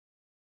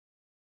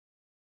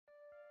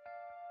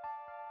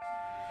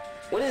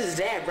What is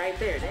that right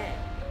there, Dad?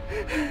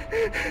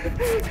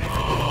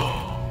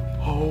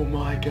 Oh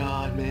my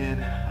God,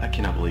 man. I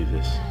cannot believe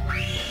this.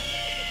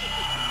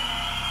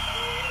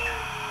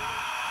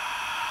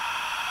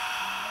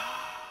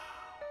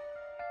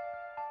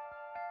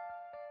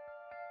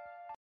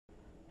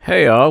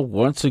 Hey y'all,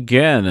 once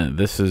again,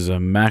 this is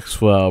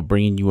Maxwell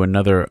bringing you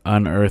another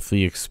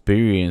unearthly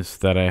experience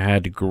that I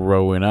had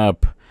growing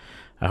up.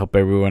 I hope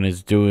everyone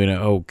is doing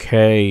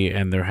okay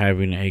and they're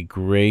having a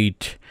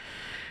great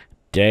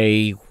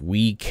day,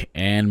 week,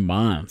 and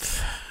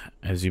month.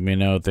 As you may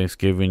know,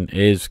 Thanksgiving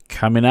is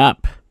coming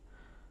up.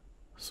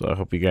 So I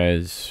hope you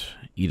guys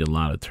eat a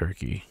lot of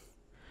turkey.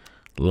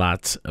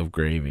 Lots of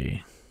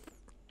gravy.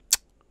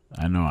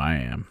 I know I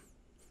am.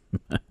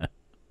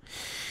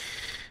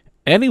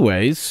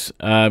 Anyways,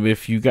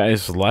 if you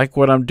guys like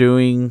what I'm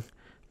doing,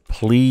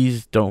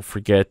 please don't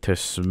forget to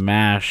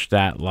smash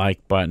that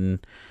like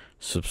button.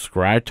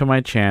 Subscribe to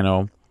my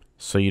channel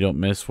so you don't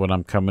miss what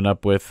I'm coming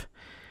up with.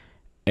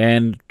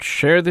 And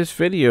share this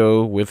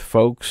video with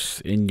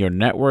folks in your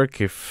network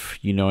if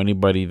you know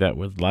anybody that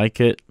would like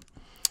it.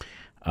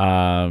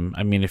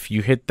 I mean, if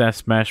you hit that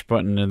smash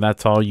button and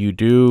that's all you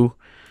do,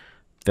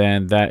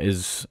 then that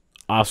is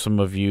awesome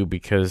of you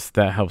because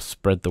that helps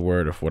spread the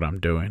word of what I'm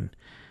doing.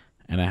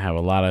 And I have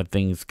a lot of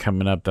things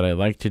coming up that I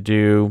like to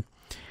do.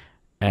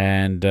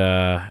 And,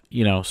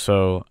 you know,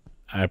 so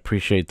I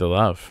appreciate the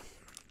love.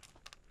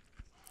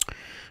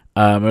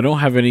 I don't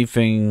have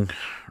anything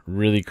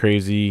really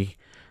crazy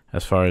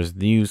as far as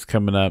news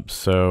coming up.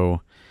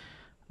 So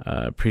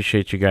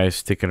appreciate you guys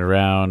sticking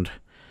around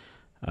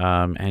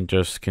and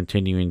just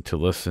continuing to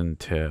listen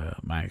to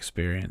my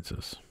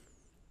experiences.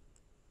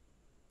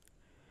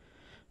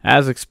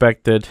 As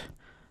expected,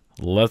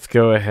 let's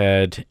go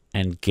ahead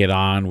and get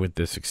on with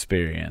this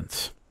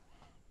experience.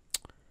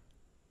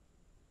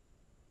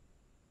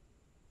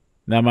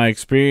 Now, my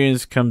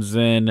experience comes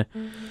in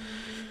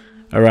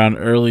around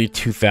early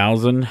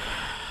 2000.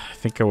 I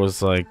think I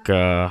was like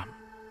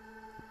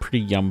pretty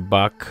young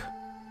buck.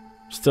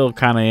 Still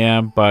kind of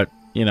am, but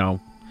you know,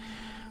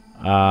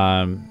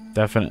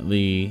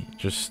 definitely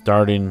just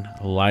starting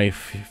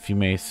life, if you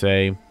may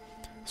say.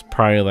 It's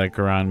probably like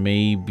around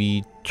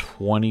maybe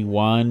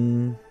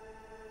 21,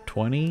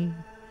 20,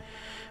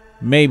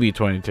 maybe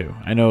 22.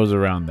 I know it was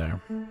around there.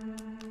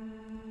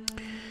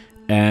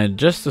 And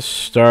just to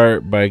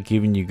start by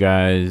giving you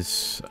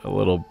guys a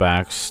little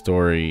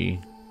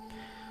backstory,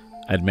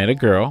 I'd met a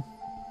girl.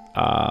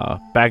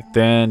 Back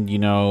then, you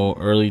know,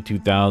 early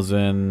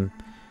 2000,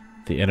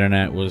 the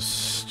internet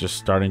was just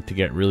starting to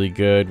get really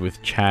good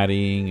with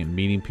chatting and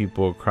meeting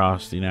people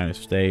across the United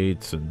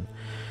States and,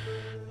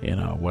 you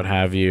know, what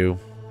have you.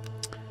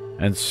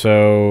 And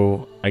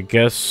so I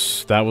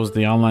guess that was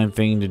the online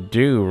thing to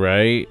do,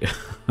 right?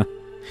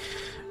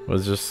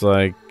 Was just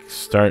like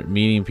start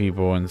meeting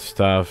people and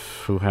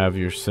stuff who have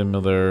your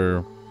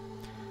similar,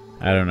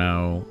 I don't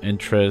know,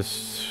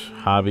 interests,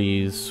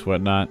 hobbies,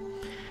 whatnot.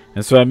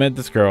 And so I met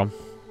this girl.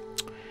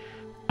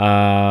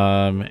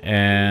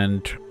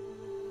 And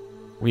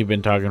we've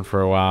been talking for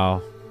a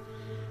while.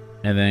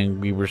 And then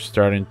we were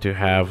starting to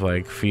have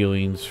like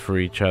feelings for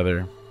each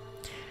other.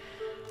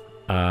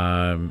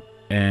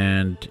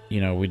 And, you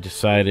know, we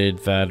decided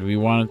that we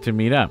wanted to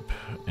meet up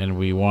and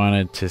we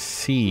wanted to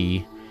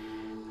see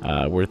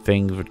where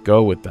things would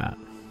go with that.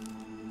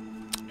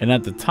 And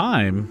at the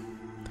time,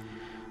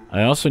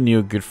 I also knew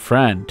a good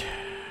friend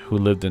who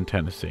lived in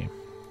Tennessee.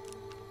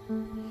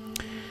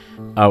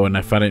 Oh, and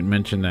if I didn't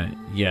mention that,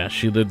 yeah,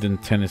 she lived in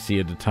Tennessee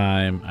at the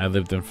time. I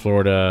lived in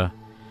Florida.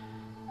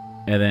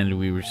 And then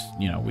we were,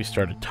 you know, we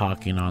started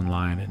talking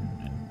online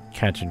and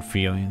catching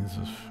feelings,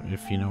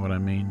 if you know what I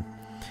mean.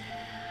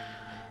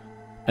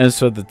 And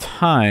so at the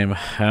time,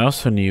 I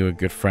also knew a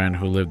good friend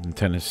who lived in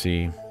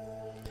Tennessee.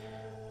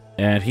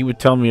 And he would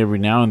tell me every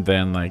now and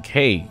then, like,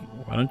 hey,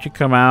 why don't you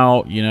come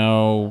out? You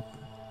know,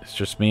 it's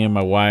just me and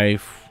my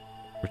wife.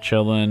 We're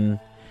chilling.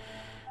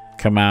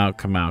 Come out,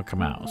 come out,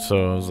 come out.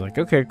 So I was like,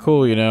 okay,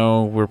 cool. You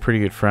know, we're pretty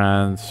good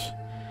friends.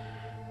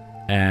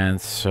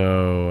 And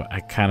so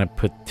I kind of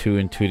put two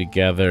and two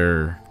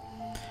together.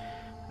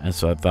 And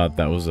so I thought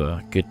that was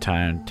a good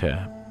time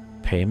to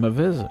pay him a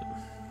visit.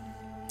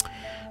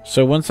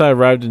 So once I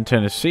arrived in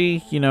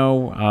Tennessee, you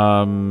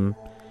know,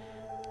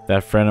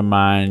 that friend of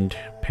mine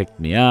picked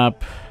me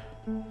up.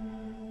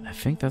 I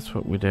think that's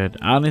what we did.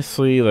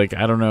 Honestly, like,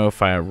 I don't know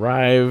if I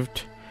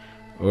arrived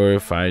or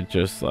if I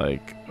just,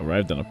 like,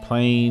 arrived on a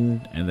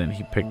plane and then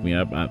he picked me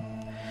up.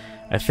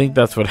 I think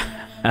that's what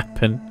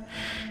happened.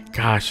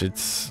 Gosh,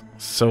 it's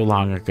so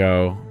long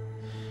ago.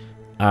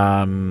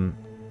 And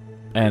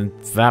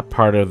that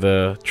part of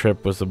the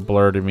trip was a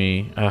blur to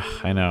me.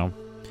 I know.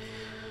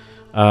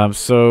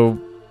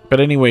 But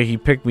anyway, he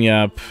picked me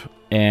up,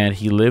 and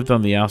he lived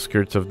on the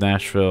outskirts of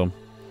Nashville,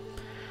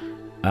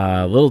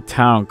 a little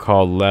town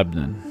called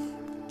Lebanon.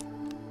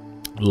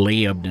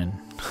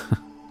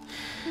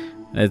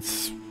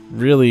 It's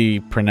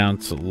really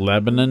pronounced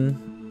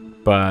Lebanon,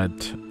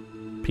 but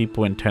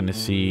people in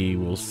Tennessee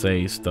will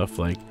say stuff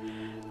like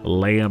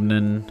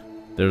Lebanon.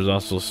 There's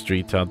also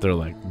streets out there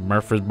like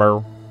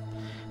Murfreesboro.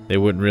 they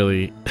wouldn't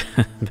really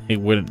they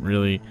wouldn't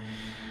really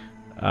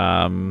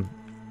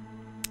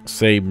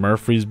say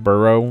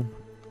Murfreesboro.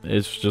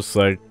 It's just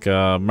like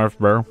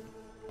Murfreesboro,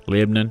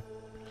 Lebanon.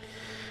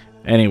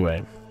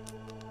 Anyway,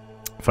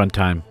 fun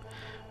time.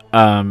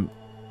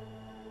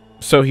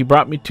 So he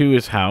brought me to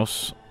his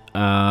house.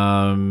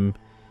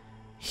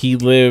 He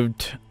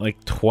lived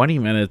like 20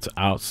 minutes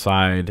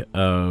outside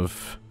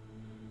of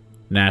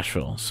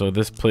Nashville. So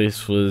this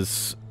place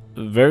was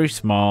very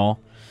small,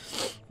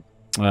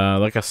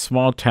 like a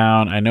small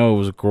town. I know it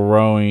was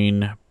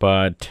growing,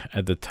 but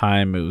at the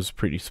time it was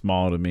pretty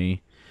small to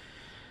me.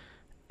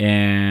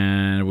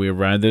 And we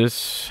arrived at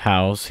his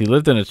house. He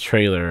lived in a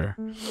trailer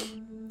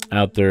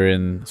out there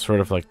in sort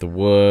of like the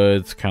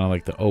woods, kind of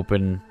like the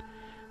open,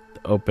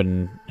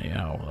 you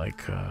know,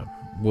 like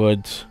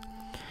woods.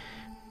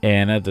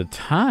 And at the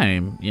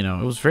time, you know,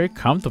 it was very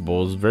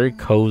comfortable. It was a very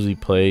cozy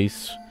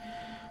place.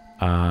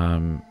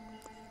 And,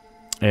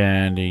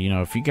 you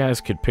know, if you guys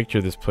could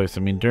picture this place,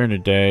 I mean, during the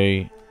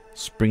day,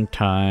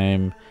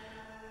 springtime,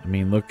 I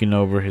mean, looking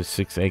over his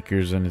 6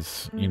 acres and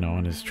his, you know,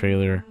 on his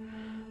trailer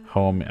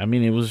home. I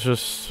mean, it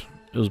was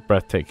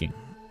breathtaking.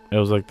 It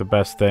was like the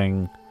best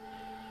thing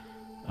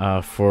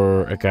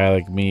for a guy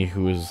like me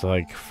who is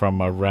like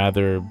from a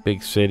rather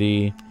big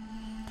city.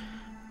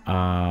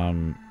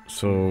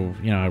 So,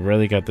 you know, I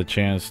really got the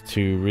chance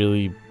to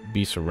really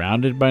be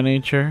surrounded by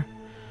nature.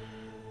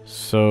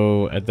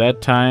 So at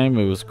that time,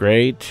 it was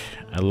great.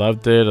 I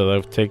loved it. I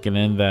loved taking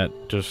in that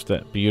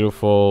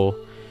beautiful,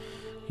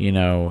 you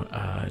know,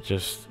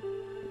 just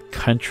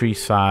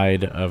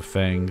countryside of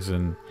things,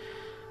 and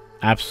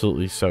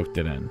absolutely soaked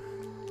it in.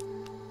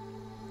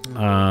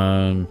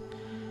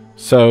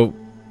 So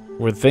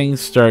where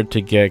things start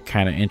to get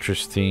kind of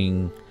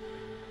interesting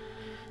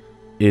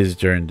is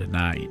during the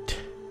night.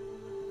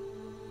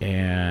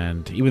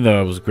 And even though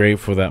I was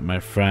grateful that my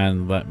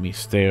friend let me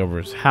stay over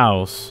his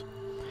house,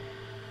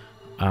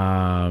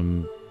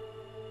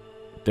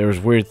 there was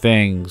weird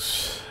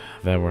things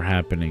that were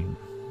happening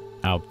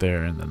out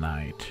there in the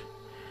night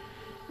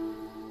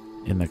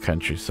in the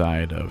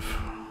countryside of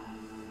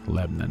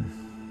Lebanon.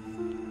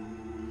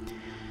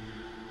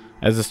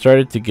 As it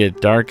started to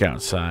get dark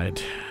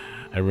outside,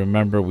 I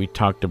remember we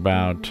talked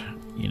about,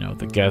 you know,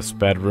 the guest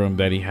bedroom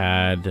that he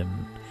had,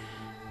 and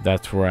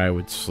that's where I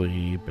would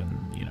sleep,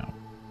 and, you know,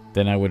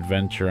 then I would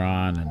venture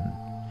on and,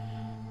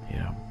 you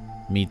know,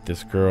 meet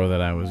this girl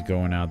that I was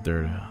going out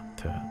there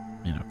to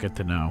you know, get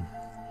to know.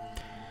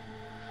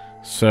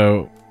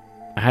 So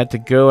I had to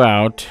go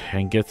out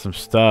and get some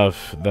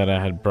stuff that I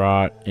had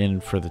brought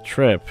in for the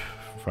trip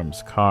from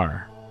his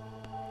car.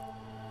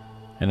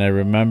 And I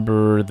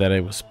remember that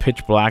it was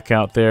pitch black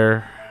out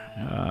there,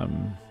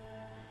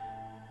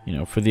 you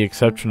know, for the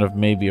exception of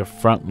maybe a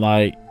front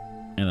light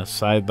and a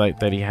side light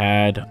that he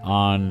had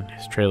on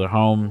his trailer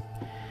home,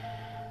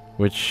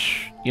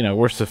 which, you know,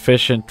 were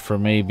sufficient for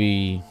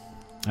maybe,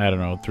 I don't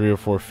know, 3 or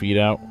 4 feet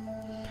out,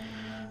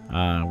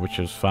 which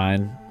was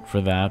fine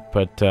for that.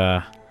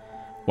 But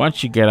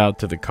once you get out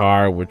to the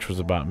car, which was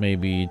about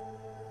maybe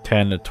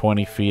 10 to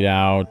 20 feet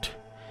out,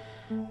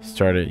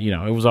 started, you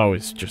know, it was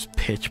always just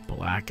pitch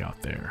black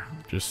out there.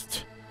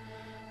 Just,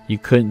 you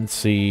couldn't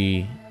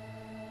see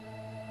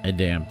a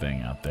damn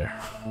thing out there.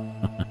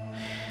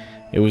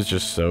 It was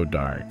just so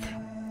dark.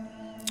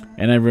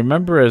 And I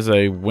remember as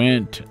I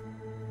went,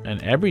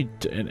 and every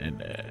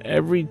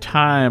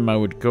time I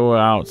would go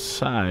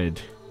outside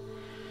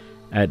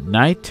at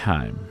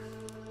nighttime,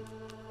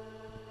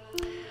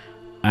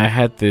 I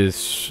had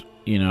this,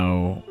 you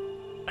know,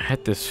 I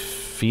had this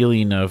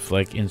feeling of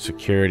like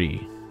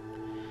insecurity.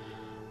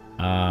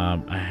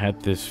 I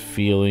had this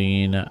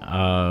feeling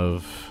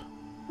of,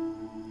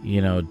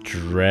 you know,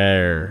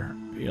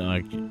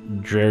 like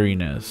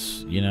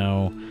dreariness, you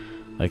know,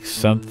 like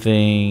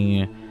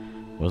something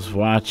was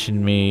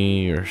watching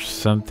me, or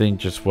something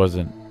just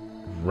wasn't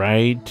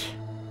right.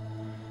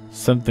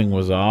 Something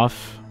was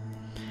off.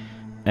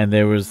 And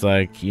there was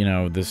like, you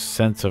know, this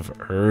sense of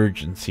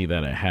urgency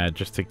that I had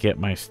just to get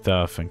my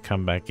stuff and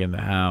come back in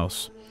the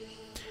house.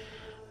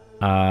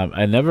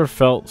 I never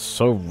felt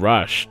so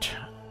rushed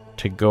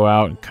to go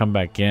out and come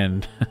back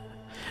in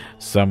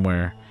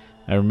somewhere.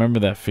 I remember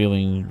that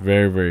feeling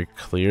very, very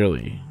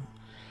clearly.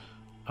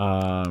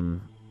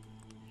 So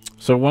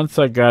once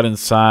I got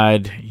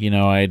inside, you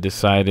know, I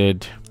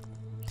decided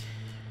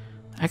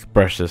I could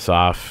brush this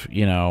off,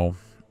 you know,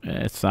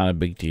 it's not a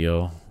big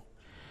deal.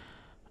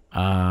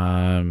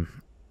 I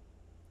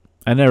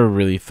never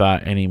really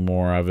thought any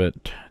more of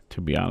it,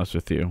 to be honest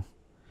with you.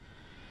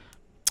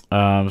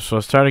 So I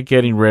started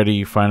getting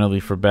ready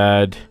finally for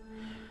bed.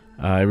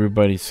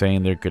 Everybody's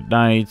saying their good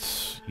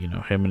nights, you know,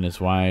 him and his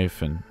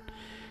wife, and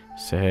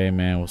say, hey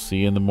man, we'll see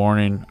you in the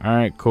morning. All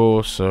right,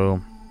 cool.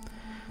 So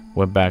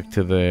went back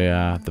to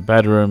the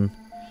bedroom,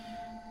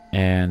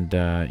 and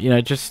you know,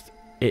 it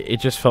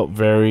just felt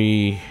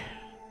very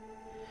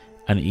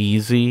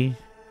uneasy.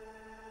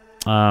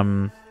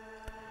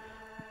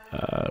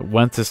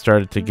 Once it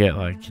started to get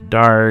like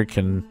dark,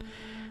 and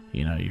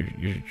you know,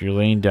 you're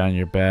laying down in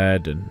your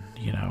bed, and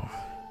you know,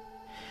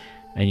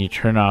 and you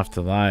turn off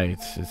the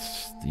lights,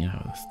 it's, you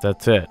know,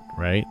 that's it,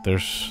 right?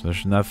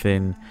 There's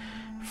nothing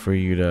for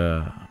you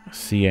to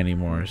see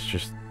anymore. It's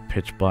just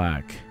pitch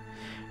black.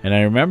 And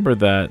I remember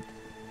that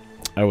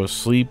I was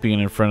sleeping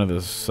in front of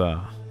this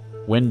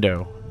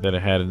window that I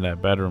had in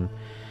that bedroom,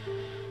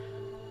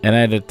 and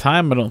at the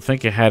time I don't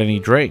think it had any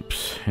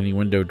drapes, any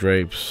window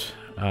drapes,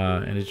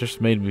 and it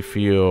just made me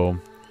feel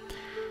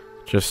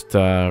just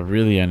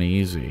really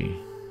uneasy.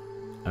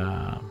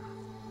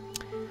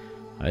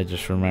 I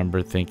just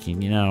remember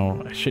thinking, you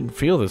know, I shouldn't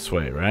feel this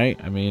way, right?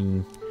 I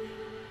mean,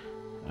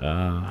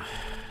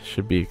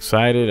 should be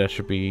excited. I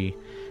should be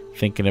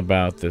thinking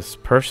about this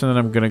person that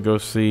I'm gonna go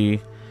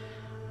see.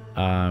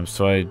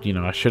 So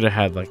I should have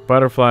had like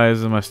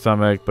butterflies in my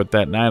stomach, but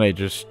that night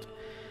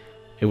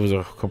it was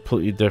a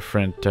completely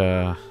different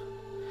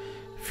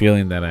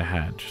feeling that I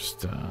had.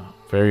 Just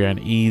very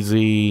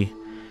uneasy,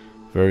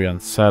 very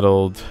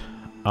unsettled,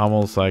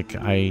 almost like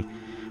a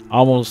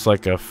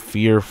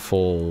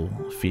fearful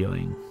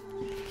feeling.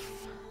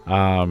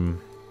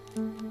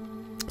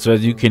 So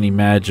as you can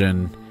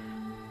imagine,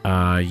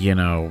 I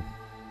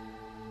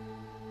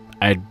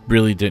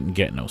really didn't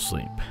get no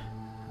sleep.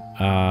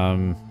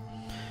 I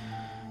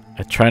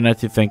try not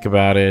to think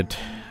about it,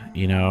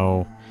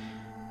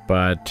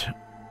 but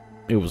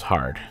it was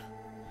hard.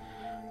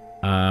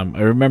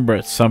 I remember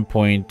at some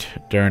point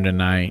during the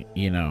night,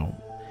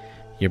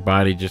 your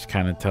body just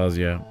kind of tells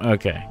you,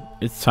 okay,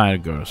 it's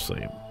time to go to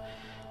sleep.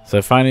 So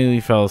I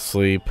finally fell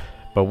asleep,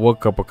 but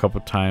woke up a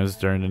couple times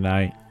during the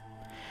night.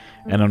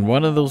 And on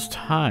one of those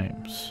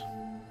times,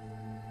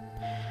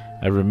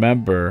 I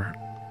remember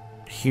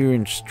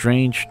hearing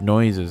strange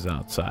noises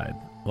outside,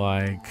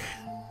 like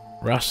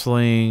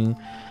rustling,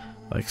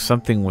 like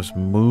something was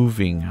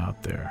moving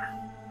out there.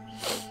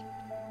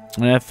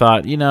 And I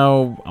thought,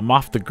 I'm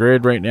off the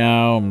grid right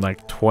now. I'm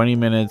like 20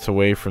 minutes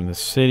away from the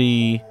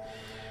city.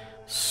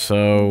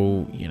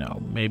 So,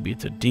 maybe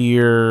it's a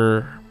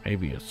deer,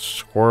 maybe it's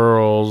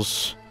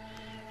squirrels,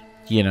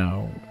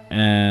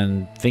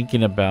 and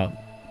thinking about,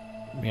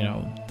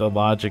 the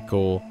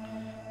logical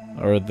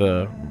or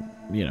the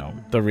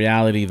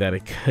reality that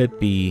it could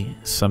be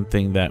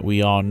something that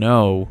we all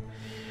know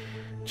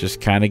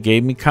just kind of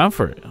gave me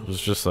comfort. It was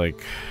just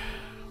like,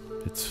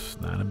 it's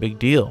not a big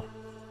deal.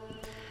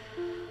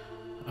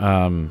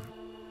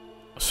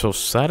 So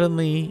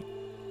suddenly,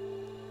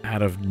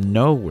 out of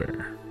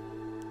nowhere,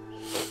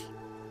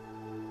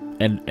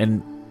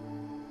 and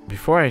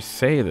before I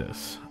say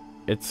this,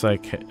 it's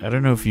like, I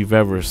don't know if you've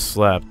ever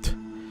slept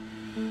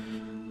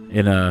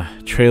in a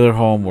trailer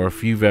home, or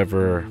if you've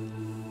ever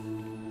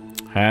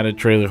had a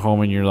trailer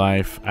home in your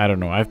life. I don't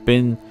know. I've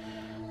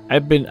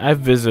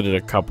visited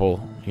a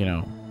couple.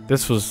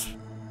 This was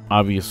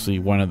obviously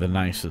one of the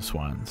nicest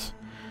ones,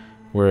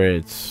 where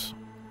it's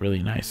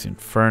really nice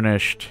and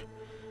furnished.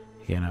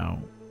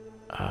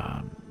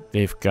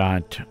 They've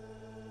got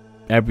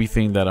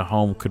everything that a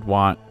home could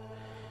want,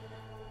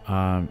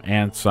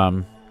 and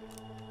some.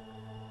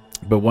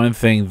 But one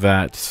thing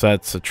that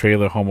sets a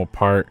trailer home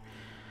apart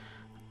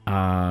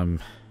from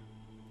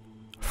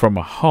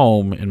a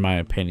home, in my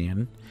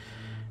opinion,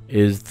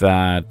 is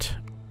that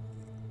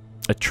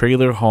a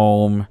trailer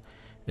home,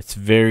 it's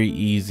very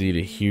easy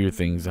to hear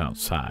things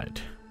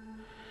outside.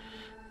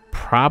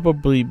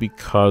 Probably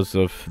because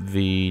of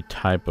the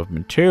type of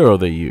material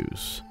they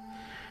use.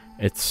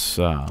 It's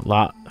a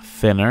lot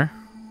thinner,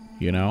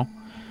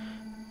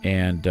 and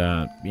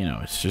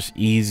it's just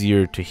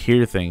easier to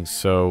hear things.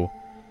 So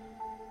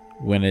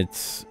when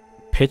it's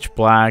pitch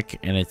black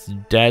and it's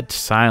dead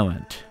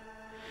silent,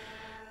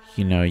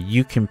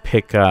 you can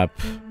pick up,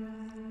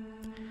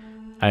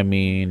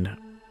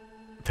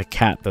 the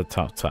cat that's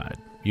outside.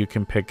 You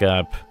can pick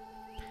up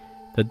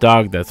the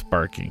dog that's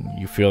barking.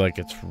 You feel like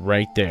it's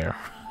right there,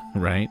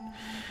 right?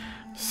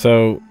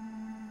 So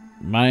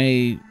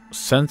my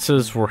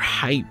senses were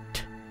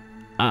hyped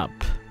up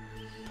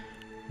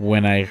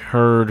when I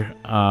heard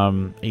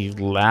a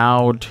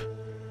loud,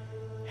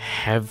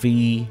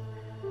 heavy,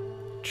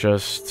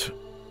 just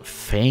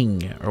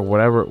thing or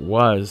whatever it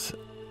was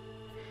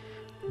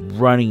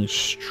running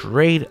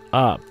straight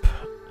up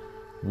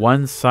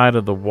one side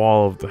of the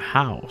wall of the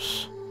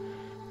house,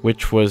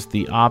 which was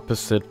the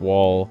opposite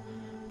wall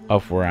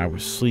of where I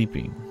was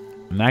sleeping.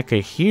 And I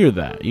could hear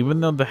that,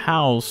 even though the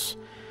house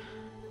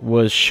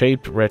was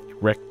shaped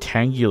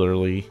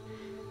rectangularly.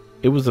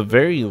 It was a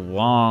very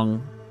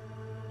long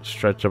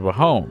stretch of a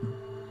home.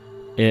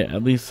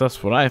 At least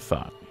that's what I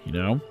thought,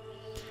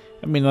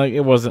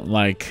 it wasn't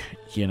like,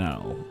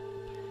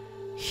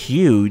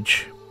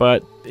 huge,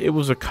 but it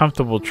was a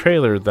comfortable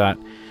trailer that,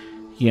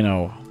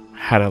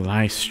 had a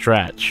nice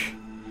stretch.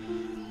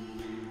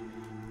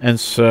 And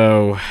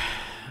so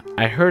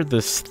I heard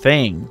this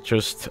thing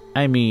just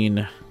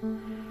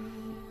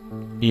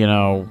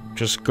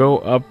go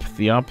up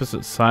the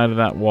opposite side of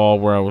that wall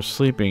where I was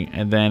sleeping,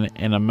 and then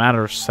in a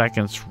matter of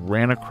seconds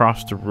ran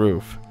across the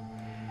roof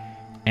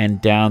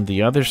and down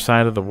the other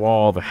side of the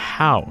wall of the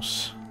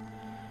house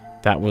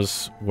that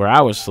was where I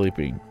was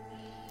sleeping.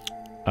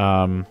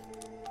 And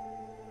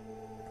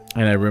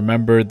I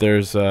remember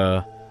there's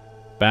a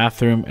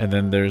bathroom, and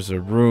then there's a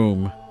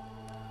room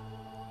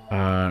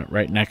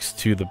right next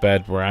to the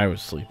bed where I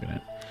was sleeping in.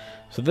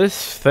 So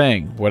this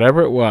thing,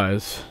 whatever it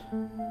was,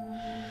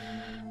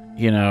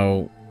 you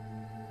know,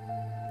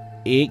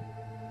 it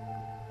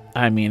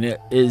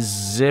is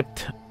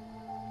zipped,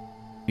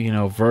 you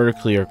know,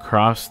 vertically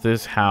across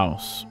this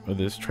house or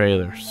this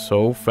trailer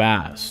so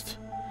fast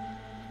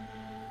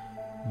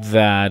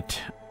that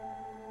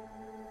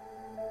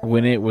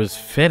when it was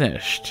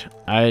finished,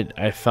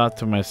 I thought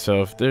to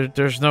myself,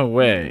 there's no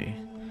way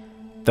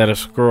that a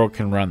squirrel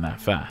can run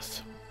that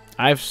fast.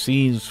 I've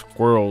seen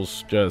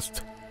squirrels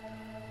just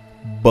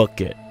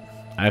book it.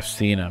 I've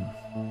seen them.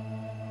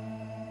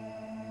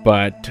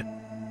 But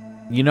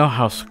you know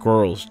how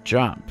squirrels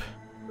jump?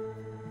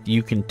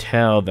 You can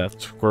tell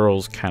that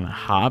squirrels kind of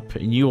hop,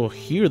 and you will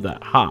hear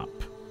that hop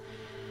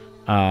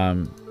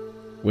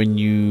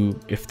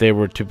if they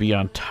were to be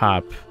on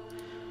top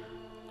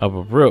of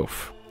a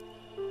roof.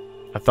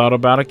 I thought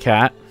about a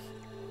cat,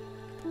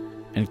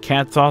 and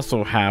cats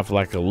also have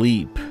like a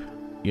leap,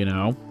 you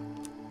know.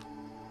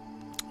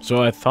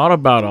 So I thought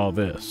about all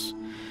this,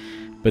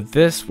 but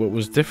what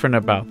was different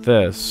about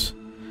this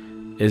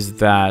is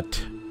that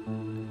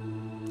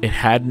it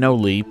had no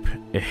leap,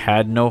 it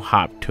had no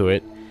hop to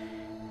it.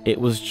 It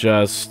was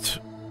just,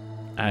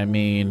 I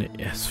mean,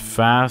 as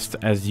fast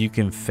as you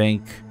can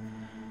think.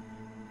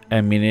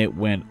 I mean, it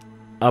went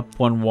up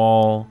one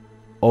wall,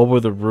 over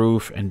the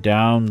roof, and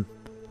down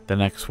the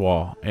next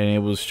wall. And it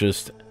was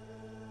just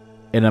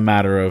in a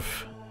matter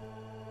of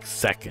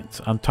seconds.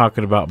 I'm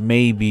talking about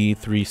maybe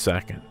 3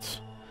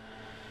 seconds.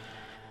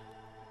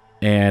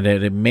 And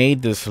it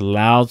made this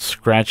loud,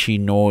 scratchy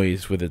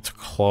noise with its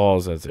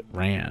claws as it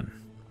ran.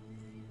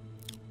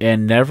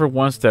 And never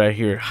once did I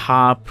hear it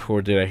hop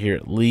or did I hear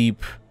it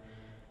leap.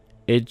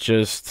 It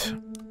just,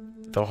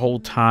 the whole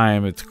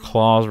time, its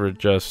claws were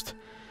just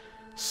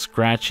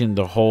scratching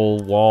the whole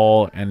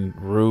wall and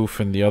roof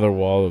and the other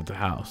wall of the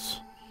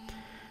house.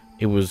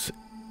 It was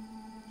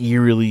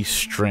eerily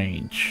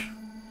strange.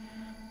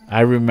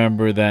 I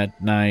remember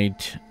that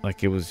night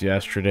like it was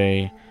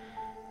yesterday,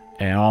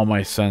 and all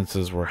my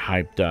senses were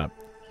hyped up.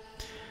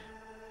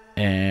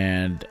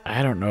 And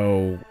I don't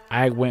know,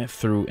 I went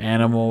through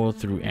animal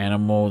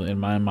in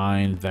my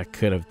mind that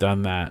could have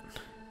done that.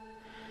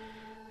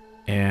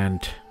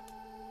 And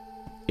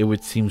it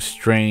would seem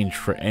strange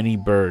for any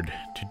bird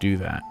to do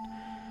that.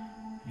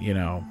 You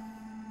know,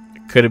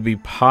 could it be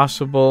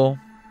possible?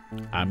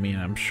 I mean,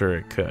 I'm sure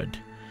it could.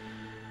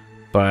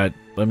 But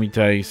let me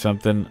tell you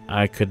something,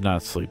 I could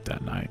not sleep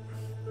that night.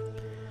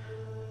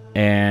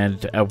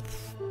 And at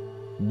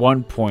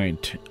one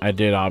point, I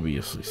did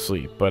obviously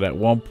sleep, but at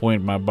one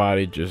point my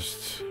body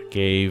just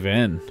gave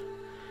in.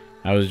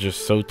 I was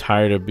just so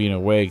tired of being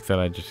awake that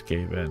I just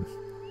gave in.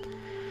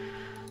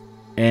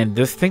 And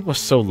this thing was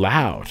so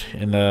loud.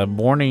 In the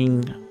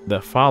morning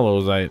that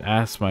follows, I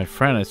asked my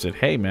friend, I said,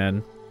 hey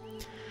man,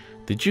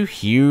 did you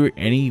hear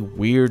any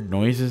weird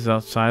noises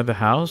outside the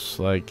house?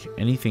 Like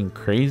anything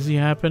crazy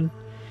happen?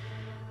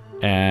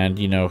 And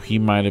you know, he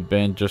might have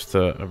been just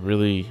a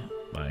really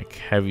like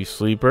heavy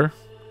sleeper.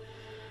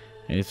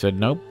 And he said,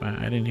 nope,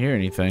 I didn't hear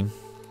anything.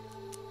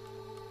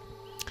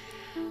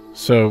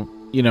 So,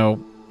 you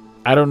know,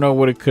 I don't know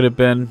what it could have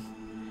been.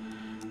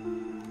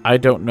 I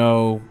don't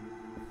know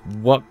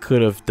what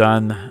could have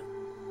done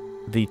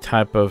the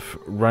type of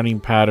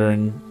running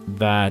pattern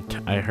that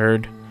I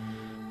heard.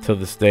 Till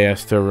this day, I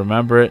still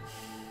remember it.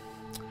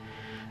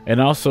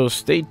 And also,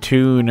 stay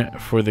tuned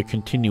for the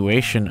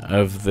continuation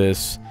of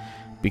this,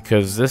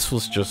 because this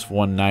was just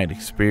one night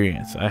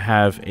experience. I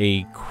have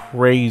a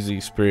crazy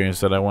experience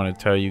that I want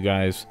to tell you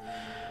guys,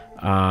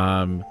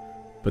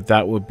 but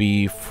that would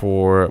be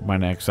for my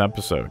next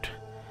episode.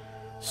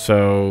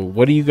 So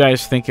what do you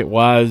guys think it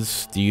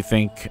was? Do you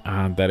think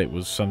that it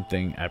was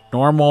something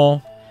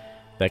abnormal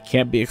that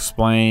can't be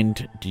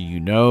explained? Do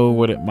you know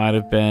what it might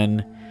have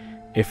been?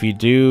 If you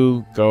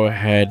do, go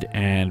ahead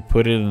and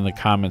put it in the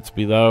comments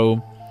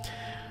below.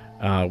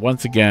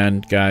 Once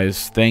again,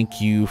 guys,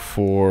 thank you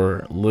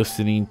for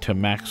listening to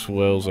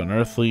Maxwell's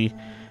Unearthly.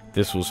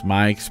 This was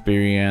my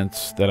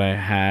experience that I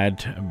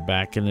had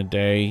back in the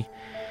day.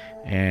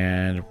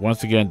 And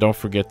once again, don't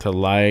forget to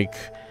like,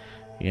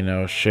 you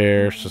know,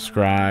 share,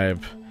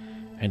 subscribe,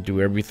 and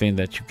do everything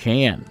that you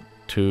can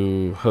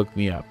to hook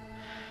me up.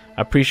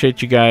 I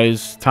appreciate you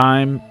guys'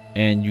 time,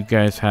 and you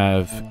guys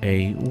have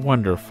a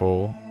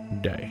wonderful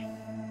day.